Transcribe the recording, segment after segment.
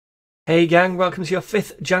Hey gang, welcome to your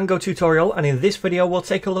 5th Django tutorial, and in this video we'll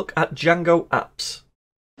take a look at Django apps.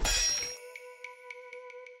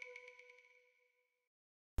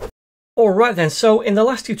 Alright then, so in the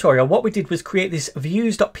last tutorial what we did was create this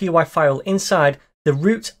views.py file inside the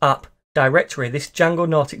root app directory, this Django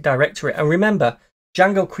Nautic directory. And remember,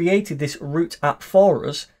 Django created this root app for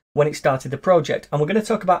us when it started the project, and we're going to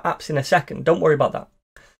talk about apps in a second, don't worry about that.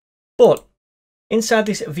 But inside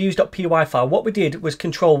this views.py file, what we did was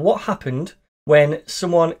control what happened when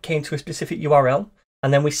someone came to a specific URL,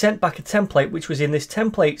 and then we sent back a template which was in this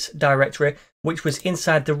templates directory, which was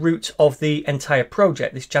inside the root of the entire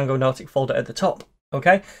project, this Django Nautic folder at the top.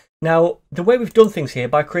 Okay, now the way we've done things here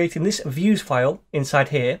by creating this views file inside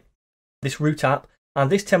here, this root app, and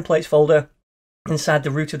this templates folder inside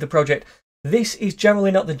the root of the project, this is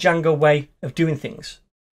generally not the Django way of doing things.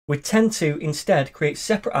 We tend to instead create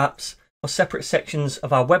separate apps or separate sections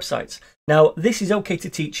of our websites. Now, this is okay to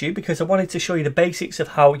teach you because I wanted to show you the basics of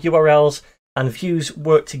how URLs and views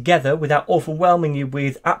work together without overwhelming you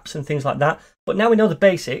with apps and things like that. But now we know the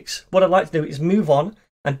basics, what I'd like to do is move on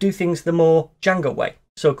and do things the more Django way.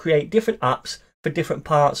 So create different apps for different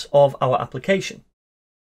parts of our application.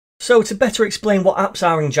 So to better explain what apps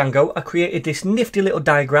are in Django, I created this nifty little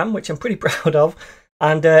diagram, which I'm pretty proud of,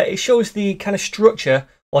 and it shows the kind of structure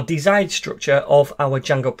or desired structure of our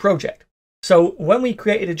Django project. So when we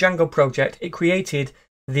created a Django project, it created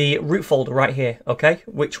the root folder right here, okay,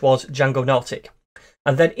 which was Django Nautic.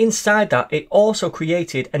 And then inside that, it also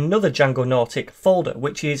created another Django Nautic folder,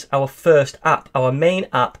 which is our first app, our main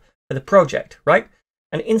app for the project, right?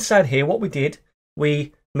 And inside here, what we did,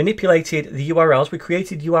 we manipulated the URLs, we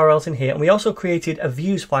created URLs in here, and we also created a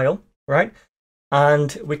views file, right?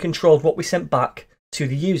 And we controlled what we sent back to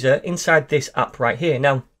the user inside this app right here.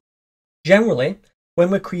 Now, generally, when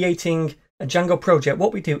we're creating a Django project,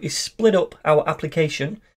 what we do is split up our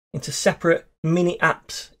application into separate mini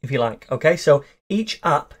apps, if you like. Okay, so each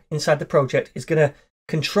app inside the project is going to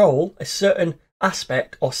control a certain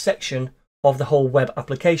aspect or section of the whole web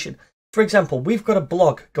application. For example, we've got a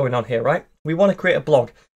blog going on here, right? We want to create a blog.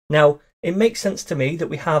 Now, it makes sense to me that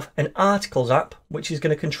we have an articles app, which is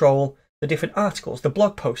going to control the different articles, the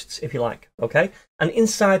blog posts, if you like. Okay, and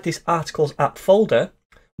inside this articles app folder,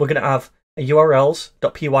 we're going to have a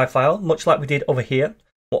urls.py file, much like we did over here.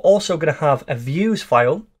 We're also going to have a views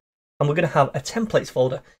file, and we're going to have a templates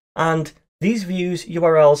folder. And these views,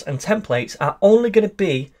 URLs, and templates are only going to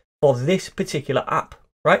be for this particular app,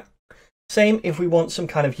 right? Same if we want some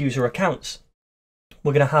kind of user accounts.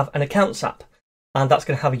 We're going to have an accounts app, and that's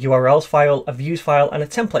going to have a URLs file, a views file, and a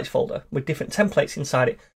templates folder with different templates inside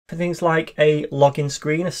it for things like a login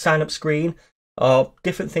screen, a sign up screen, or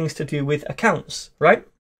different things to do with accounts, right?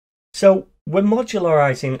 So we're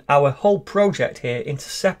modularizing our whole project here into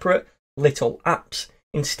separate little apps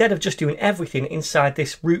instead of just doing everything inside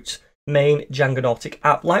this root main Django Nautic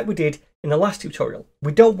app like we did in the last tutorial.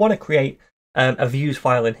 We don't want to create a views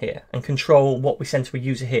file in here and control what we send to a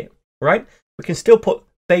user here, right? We can still put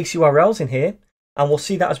base URLs in here, and we'll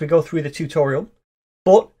see that as we go through the tutorial.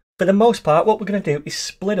 But for the most part, what we're going to do is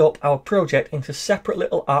split up our project into separate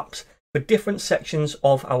little apps for different sections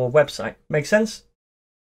of our website. Make sense?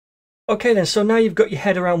 Okay then, so now you've got your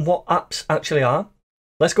head around what apps actually are.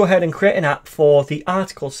 Let's go ahead and create an app for the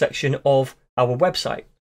articles section of our website.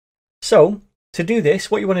 So to do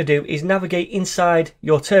this, what you want to do is navigate inside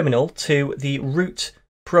your terminal to the root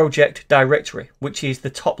project directory, which is the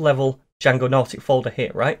top level Django Nautic folder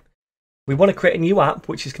here, right? We want to create a new app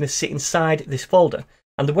which is going to sit inside this folder.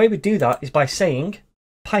 And the way we do that is by saying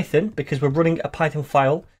Python, because we're running a Python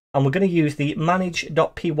file, and we're going to use the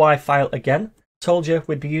manage.py file again. Told you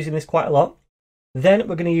we'd be using this quite a lot. Then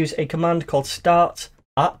we're going to use a command called start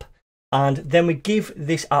app, and then we give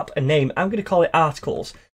this app a name. I'm going to call it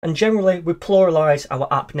articles, and generally we pluralize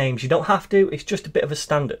our app names. You don't have to, it's just a bit of a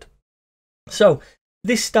standard. So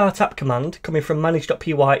this start app command coming from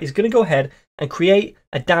manage.py is going to go ahead and create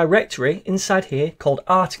a directory inside here called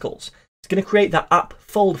articles. It's going to create that app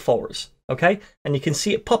folder for us, okay? And you can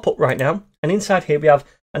see it pop up right now, and inside here we have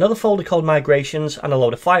another folder called migrations and a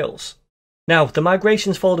load of files. Now, the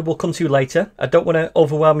migrations folder will come to later. I don't want to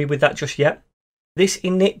overwhelm you with that just yet. This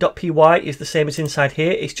init.py is the same as inside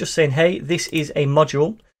here. It's just saying, hey, this is a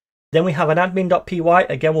module. Then we have an admin.py.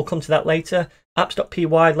 Again, we'll come to that later. Apps.py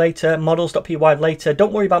later. Models.py later.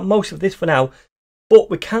 Don't worry about most of this for now. But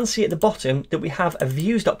we can see at the bottom that we have a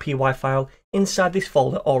views.py file inside this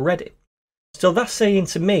folder already. So that's saying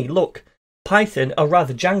to me, look, Python, or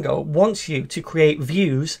rather Django, wants you to create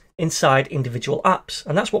views inside individual apps,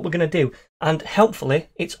 and that's what we're going to do. And helpfully,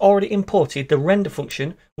 it's already imported the render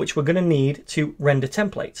function, which we're going to need to render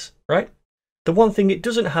templates, right? the one thing it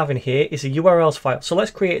doesn't have in here is a URLs file. So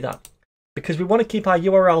let's create that, because we want to keep our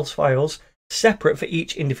URLs files separate for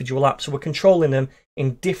each individual app. So we're controlling them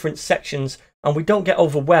in different sections and we don't get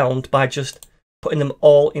overwhelmed by just putting them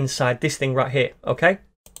all inside this thing right here. Okay,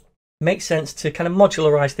 makes sense to kind of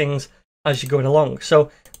modularize things as you're going along.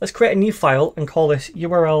 So let's create a new file and call this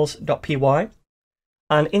urls.py.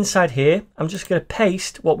 And inside here, I'm just going to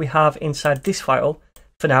paste what we have inside this file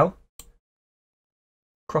for now.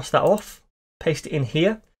 Cross that off, paste it in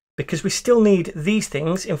here, because we still need these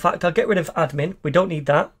things. In fact, I'll get rid of admin. We don't need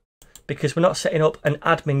that because we're not setting up an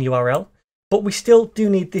admin URL, but we still do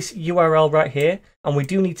need this URL right here. And we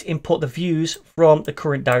do need to import the views from the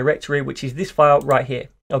current directory, which is this file right here.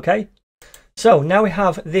 Okay, so now we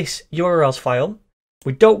have this URLs file.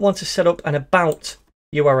 We don't want to set up an about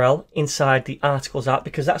URL inside the articles app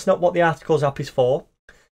because that's not what the articles app is for.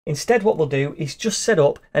 Instead, what we'll do is just set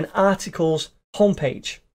up an articles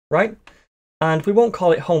homepage, right? And we won't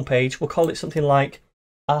call it homepage, we'll call it something like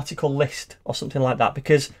article list or something like that,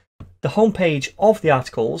 because the homepage of the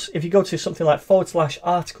articles, if you go to something like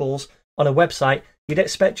 /articles on a website, you'd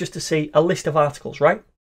expect just to see a list of articles, right?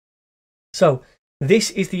 So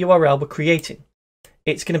this is the URL we're creating.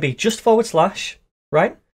 It's going to be just /,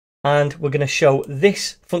 right? And we're going to show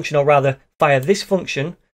this function, or rather fire this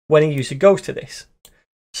function when a user goes to this.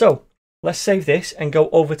 So let's save this and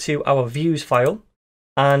go over to our views file.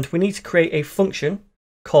 And we need to create a function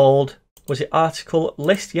called, was it article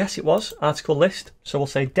list? Yes, it was article list. So we'll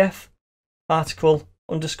say def article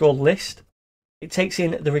underscore list. It takes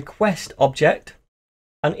in the request object.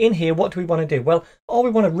 And in here, what do we want to do? Well, all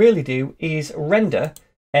we want to really do is render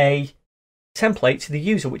a template to the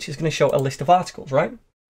user, which is going to show a list of articles, right?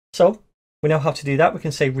 So we know how to do that. We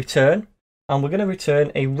can say return, and we're going to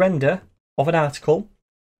return a render of an article,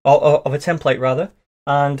 or of a template rather.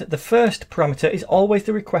 And the first parameter is always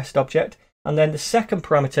the request object. And then the second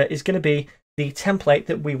parameter is going to be the template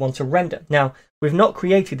that we want to render. Now, we've not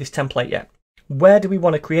created this template yet. Where do we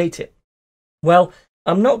want to create it? Well,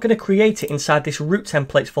 I'm not going to create it inside this root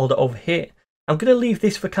templates folder over here. I'm going to leave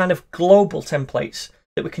this for kind of global templates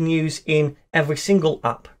that we can use in every single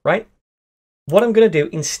app, right? What I'm going to do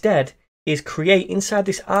instead is create inside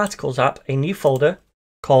this articles app a new folder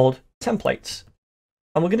called templates.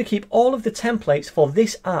 And we're going to keep all of the templates for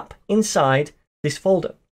this app inside this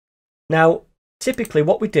folder. Now, typically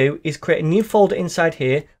what we do is create a new folder inside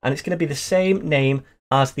here, and it's going to be the same name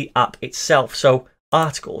as the app itself. So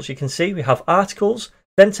articles, you can see we have articles,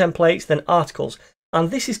 then templates, then articles.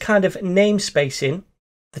 And this is kind of namespacing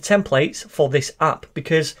the templates for this app,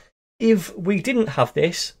 because if we didn't have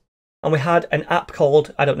this and we had an app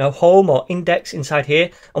called, I don't know, home or index inside here,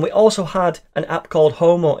 and we also had an app called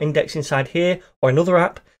home or index inside here, or another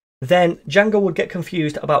app, then Django would get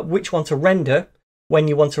confused about which one to render when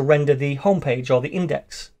you want to render the homepage or the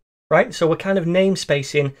index, right? So we're kind of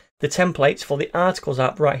namespacing the templates for the articles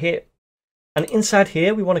app right here. And inside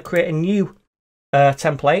here, we want to create a new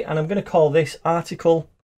template, and I'm going to call this article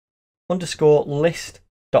underscore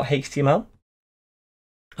list.html.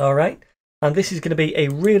 All right. And this is going to be a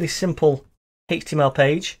really simple HTML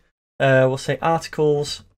page. We'll say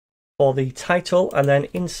articles for the title, and then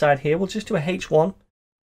inside here, we'll just do a H1,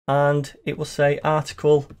 and it will say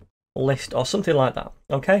article list or something like that.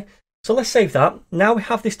 Okay. So let's save that. Now we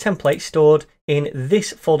have this template stored in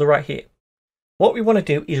this folder right here. What we want to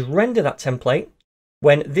do is render that template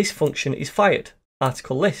when this function is fired,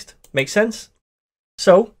 article list. Makes sense?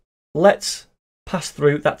 So let's pass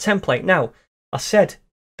through that template. Now, I said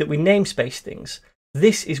that we namespace things.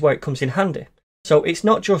 This is where it comes in handy. So it's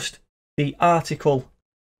not just the article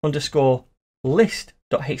underscore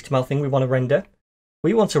list.html thing we want to render.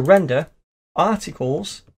 We want to render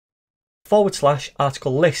articles /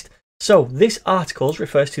 article list. So this articles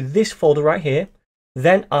refers to this folder right here,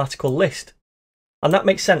 then article list. And that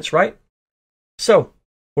makes sense, right? So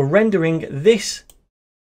we're rendering this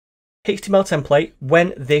HTML template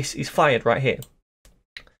when this is fired right here.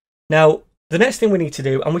 Now, the next thing we need to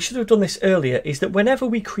do, and we should have done this earlier, is that whenever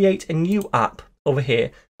we create a new app over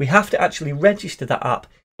here, we have to actually register that app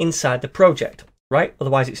inside the project, right?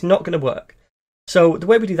 Otherwise, it's not going to work. So the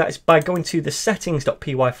way we do that is by going to the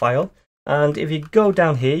settings.py file. And if you go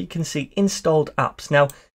down here, you can see installed apps. Now,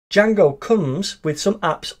 Django comes with some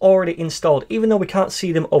apps already installed, even though we can't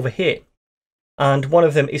see them over here. And one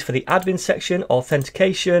of them is for the admin section,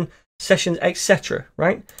 authentication, sessions, etc.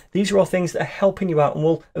 Right? These are all things that are helping you out, and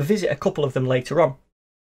we'll visit a couple of them later on.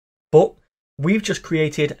 But we've just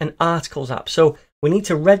created an articles app, so we need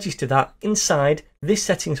to register that inside this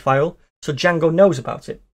settings file so Django knows about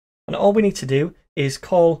it. And all we need to do is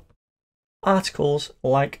call articles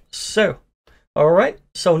like so. All right,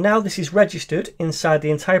 so now this is registered inside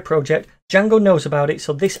the entire project. Django knows about it,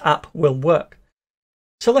 so this app will work.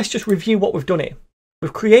 So let's just review what we've done here.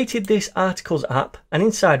 We've created this articles app, and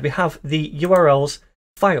inside we have the URLs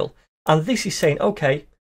file. And this is saying, okay,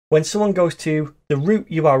 when someone goes to the root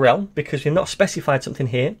URL, because we've not specified something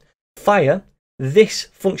here, fire this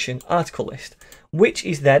function, article list, which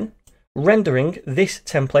is then rendering this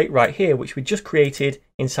template right here, which we just created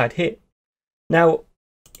inside here. Now,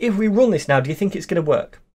 if we run this now, do you think it's going to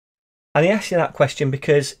work? And I ask you that question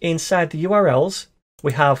because inside the URLs,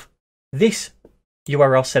 we have this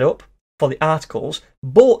URL set up for the articles,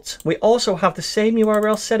 but we also have the same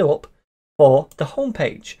URL set up for the home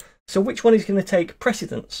page. So which one is going to take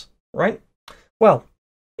precedence, right? Well,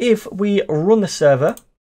 if we run the server,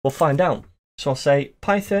 we'll find out. So I'll say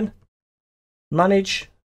Python manage.py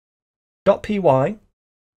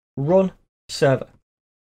run server.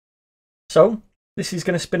 So this is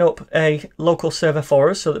going to spin up a local server for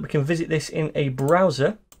us so that we can visit this in a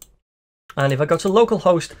browser. And if I go to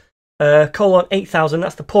localhost :8000,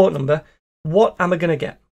 that's the port number, what am I going to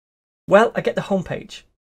get? Well, I get the home page.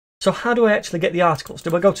 So how do I actually get the articles?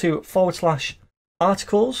 Do I go to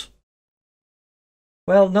 /articles?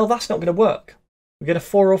 Well, no, that's not going to work. We get a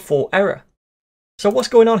 404 error. So what's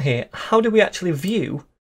going on here? How do we actually view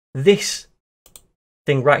this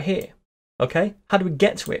thing right here? Okay, how do we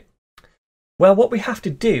get to it? Well, what we have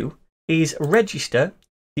to do is register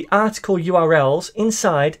the article URLs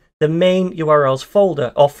inside the main URLs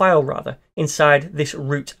folder, or file rather, inside this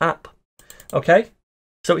root app. Okay,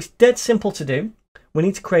 so it's dead simple to do. We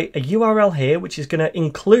need to create a URL here, which is going to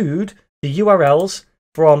include the URLs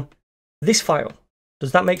from this file.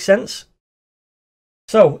 Does that make sense?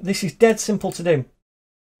 So this is dead simple to do.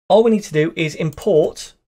 All we need to do is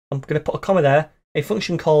import, I'm going to put a comma there, a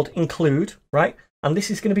function called include, right? And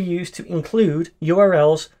this is going to be used to include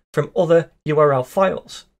URLs from other URL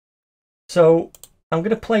files. So I'm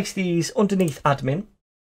going to place these underneath admin,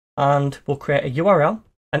 and we'll create a URL.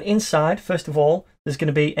 And inside, first of all, there's going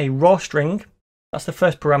to be a raw string. That's the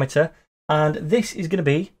first parameter. And this is going to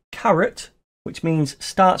be caret, which means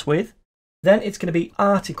starts with. Then it's going to be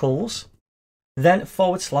articles, then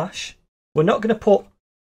 /. We're not going to put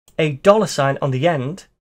a $sign on the end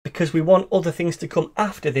because we want other things to come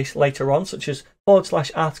after this later on, such as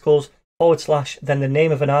 /articles, / then the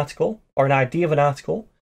name of an article or an ID of an article,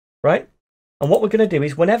 right? And what we're going to do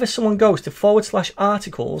is whenever someone goes to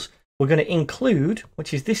 /articles, we're going to include,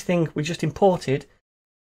 which is this thing we just imported,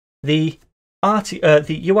 the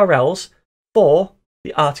URLs for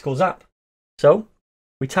the articles app. So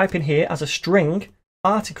we type in here as a string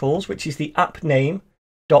articles, which is the app name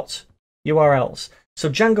 .urls. So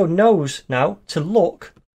Django knows now to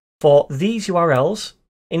look for these URLs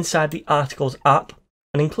inside the articles app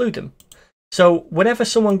and include them. So whenever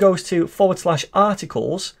someone goes to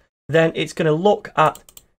 /articles, then it's going to look at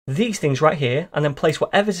these things right here and then place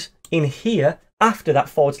whatever's in here after that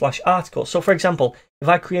 /article. So for example, if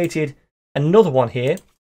I created another one here,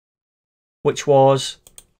 which was,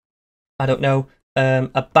 I don't know,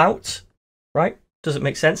 about, right? Doesn't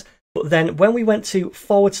make sense. But then when we went to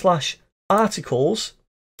 /articles,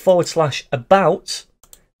 /about,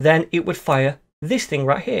 then it would fire this thing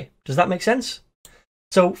right here. Does that make sense?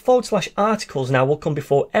 So /articles now will come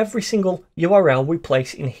before every single URL we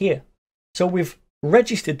place in here. So we've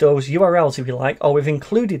registered those URLs, if you like, or we've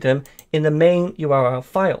included them in the main URL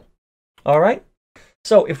file. All right.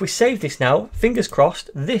 So if we save this now, fingers crossed,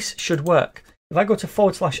 this should work. If I go to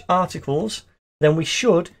 /articles, then we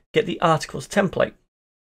should get the articles template.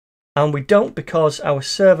 And we don't because our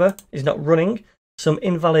server is not running, some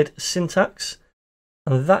invalid syntax.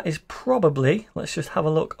 And that is probably, let's just have a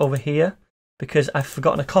look over here, because I've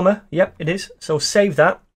forgotten a comma. Yep, it is. So save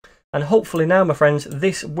that. And hopefully now, my friends,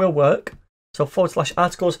 this will work. So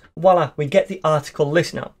 /articles, voila, we get the article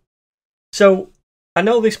list now. So I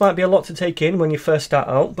know this might be a lot to take in when you first start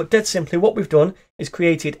out, but dead simply what we've done is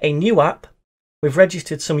created a new app. We've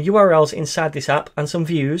registered some URLs inside this app and some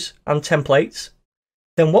views and templates.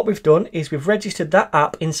 Then what we've done is we've registered that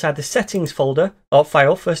app inside the settings folder or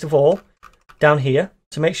file, first of all, down here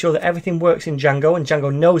to make sure that everything works in Django and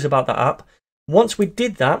Django knows about that app. Once we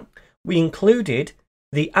did that, we included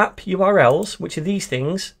the app URLs, which are these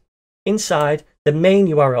things, inside the main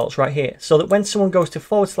URLs right here, so that when someone goes to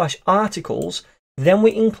 /articles, then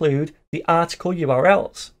we include the article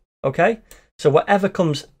URLs. Okay, so whatever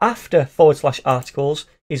comes after /articles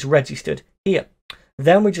is registered here.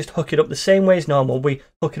 Then we just hook it up the same way as normal. We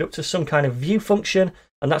hook it up to some kind of view function,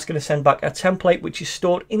 and that's going to send back a template which is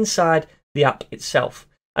stored inside the app itself.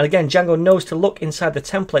 And again, Django knows to look inside the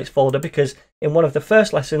templates folder because in one of the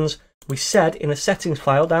first lessons we said in the settings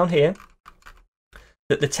file down here,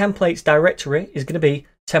 that the templates directory is going to be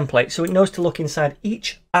template. So it knows to look inside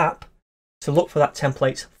each app to look for that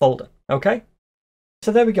templates folder. Okay.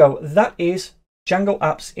 So there we go. That is Django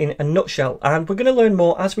apps in a nutshell. And we're going to learn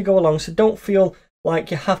more as we go along. So don't feel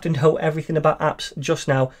like you have to know everything about apps just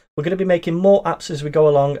now. We're going to be making more apps as we go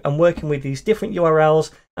along and working with these different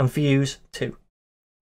URLs and views too.